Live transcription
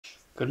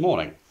Good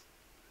morning.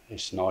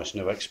 It's a nice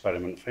new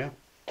experiment for you.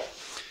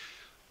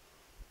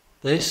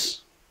 This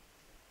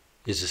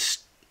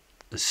is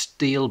a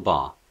steel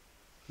bar,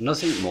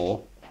 nothing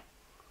more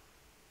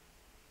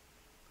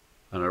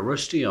than a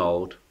rusty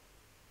old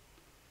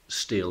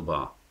steel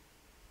bar.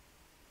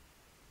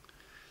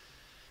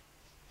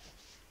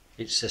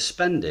 It's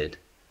suspended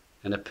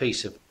in a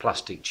piece of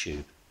plastic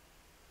tube,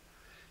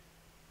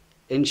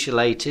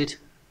 insulated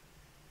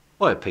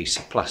by a piece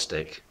of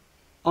plastic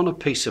on a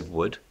piece of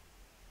wood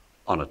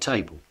on a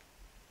table.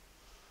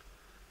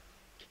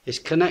 It's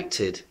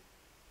connected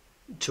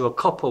to a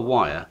copper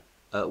wire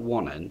at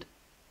one end,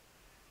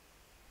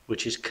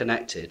 which is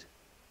connected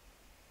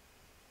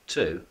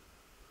to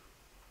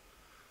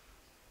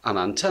an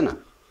antenna.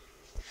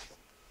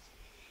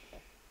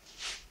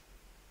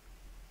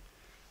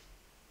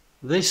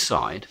 This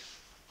side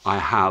I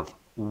have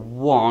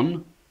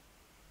one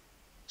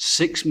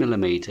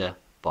 6mm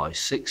by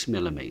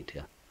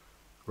 6mm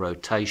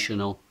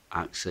rotational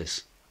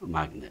axis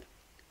magnet.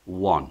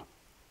 One.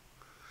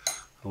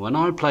 And when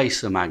I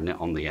place the magnet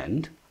on the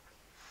end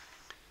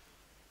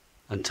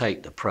and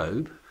take the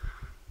probe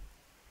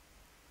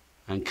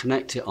and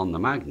connect it on the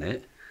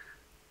magnet,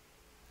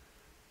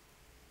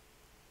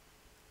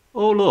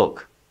 oh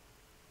look,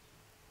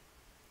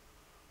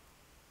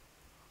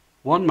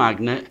 one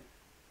magnet,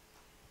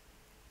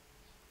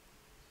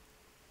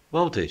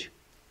 voltage.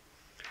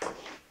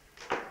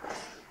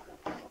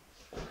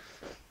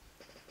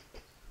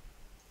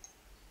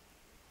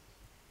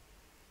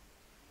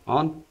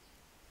 On,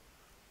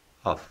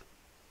 off,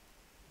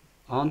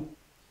 on,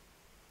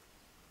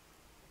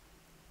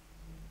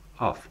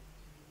 off,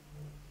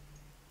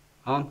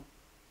 on.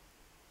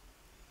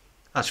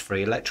 That's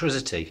free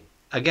electricity.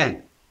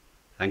 Again,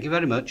 thank you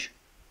very much.